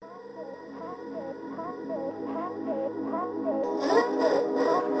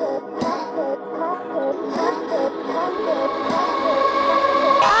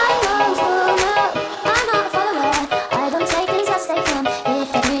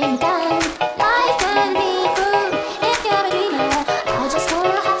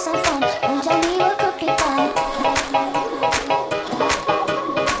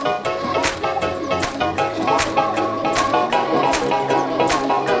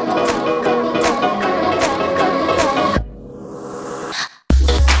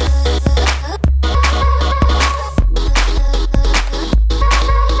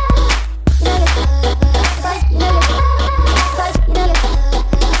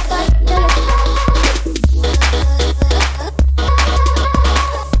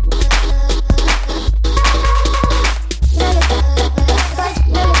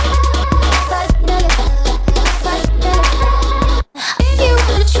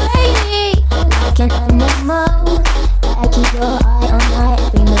an animal. I keep your eye on my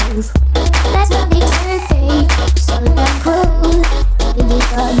every move. That's not big survey, so damn cool. Baby, you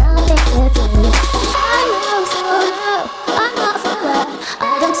got nothing to do. I know so low, I'm not a follower.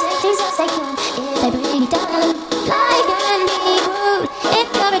 I don't say things as they come if they bring me down. Life can be rude if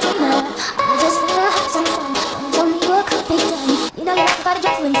you're a dreamer. I just wanna have some fun. Don't tell me what could be done. You know you like your body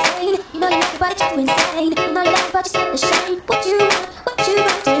drives you insane. You know you like your body drives you insane. You know you like your body still ashamed. What you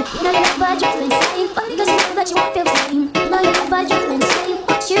want to? You know you like your body drives you insane. Funny 'cause you know that you won't feel the same. You know you like your body drives you insane.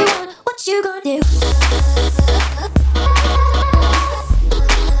 What you gonna do?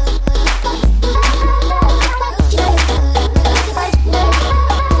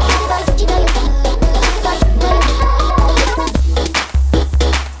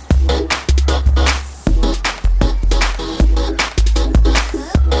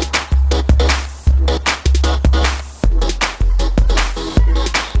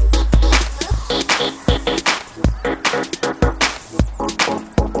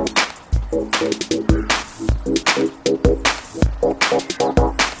 Thank you.